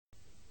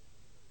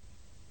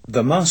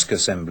The mask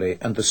assembly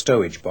and the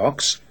stowage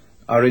box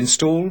are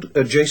installed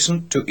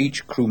adjacent to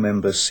each crew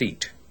member's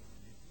seat.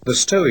 The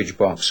stowage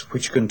box,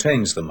 which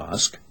contains the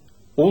mask,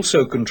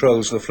 also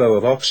controls the flow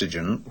of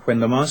oxygen when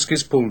the mask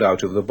is pulled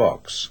out of the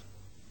box.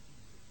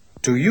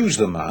 To use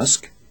the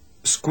mask,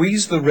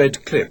 squeeze the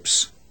red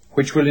clips,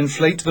 which will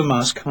inflate the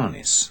mask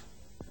harness.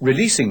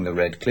 Releasing the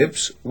red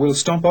clips will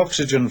stop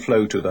oxygen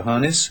flow to the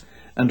harness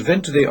and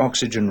vent the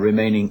oxygen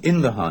remaining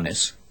in the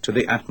harness to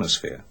the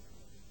atmosphere.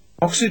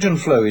 Oxygen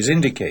flow is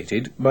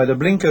indicated by the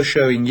blinker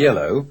showing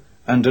yellow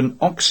and an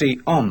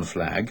Oxy-On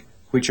flag,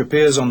 which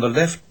appears on the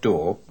left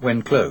door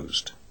when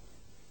closed.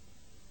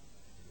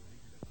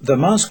 The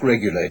mask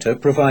regulator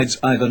provides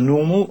either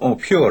normal or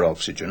pure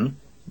oxygen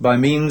by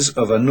means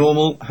of a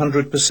normal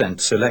 100%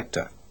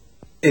 selector.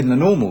 In the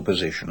normal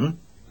position,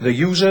 the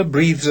user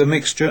breathes a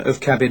mixture of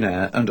cabin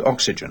air and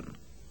oxygen.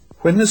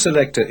 When the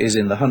selector is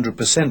in the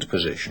 100%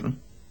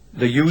 position,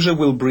 the user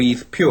will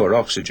breathe pure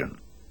oxygen.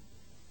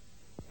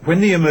 When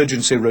the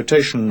emergency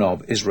rotation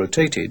knob is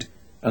rotated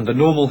and the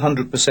normal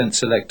 100%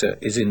 selector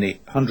is in the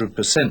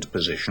 100%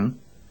 position,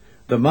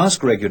 the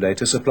mask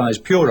regulator supplies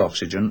pure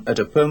oxygen at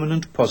a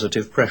permanent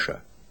positive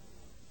pressure.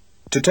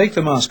 To take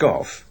the mask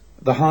off,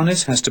 the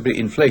harness has to be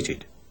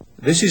inflated.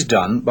 This is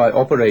done by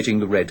operating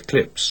the red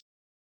clips.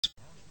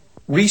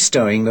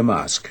 Restowing the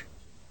mask.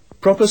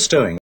 Proper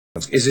stowing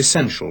is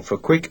essential for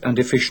quick and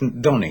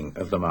efficient donning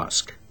of the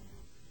mask.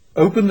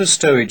 Open the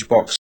stowage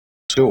box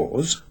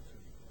doors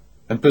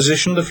and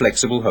position the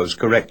flexible hose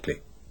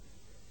correctly.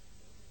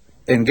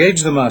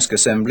 Engage the mask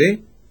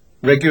assembly,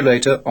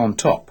 regulator on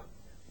top.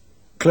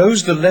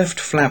 Close the left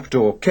flap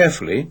door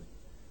carefully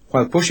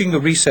while pushing the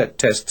reset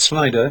test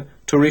slider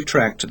to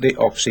retract the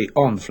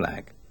Oxy-On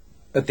flag.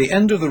 At the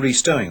end of the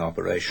restowing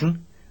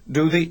operation,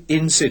 do the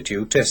in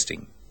situ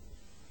testing.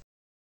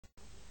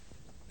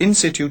 In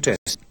situ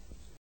testing.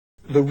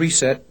 The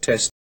reset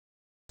test.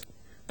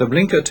 The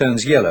blinker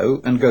turns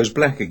yellow and goes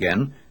black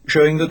again,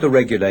 showing that the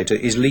regulator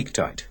is leak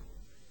tight.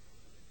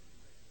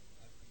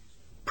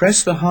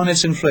 Press the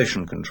harness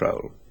inflation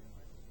control.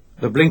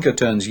 The blinker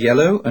turns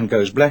yellow and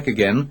goes black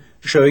again,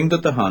 showing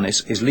that the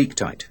harness is leak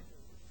tight.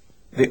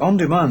 The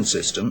on-demand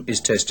system is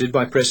tested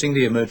by pressing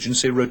the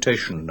emergency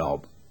rotation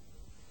knob.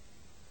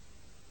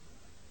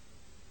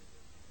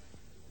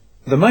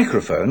 The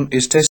microphone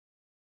is tested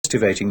by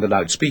activating the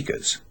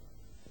loudspeakers,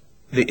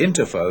 the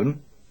interphone,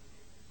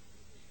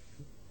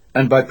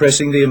 and by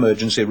pressing the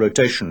emergency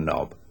rotation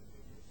knob.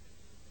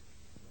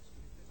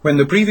 When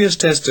the previous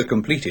tests are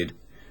completed,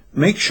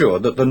 make sure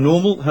that the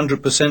normal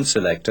 100%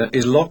 selector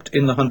is locked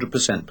in the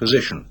 100%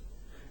 position,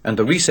 and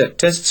the reset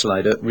test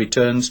slider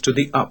returns to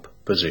the up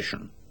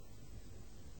position.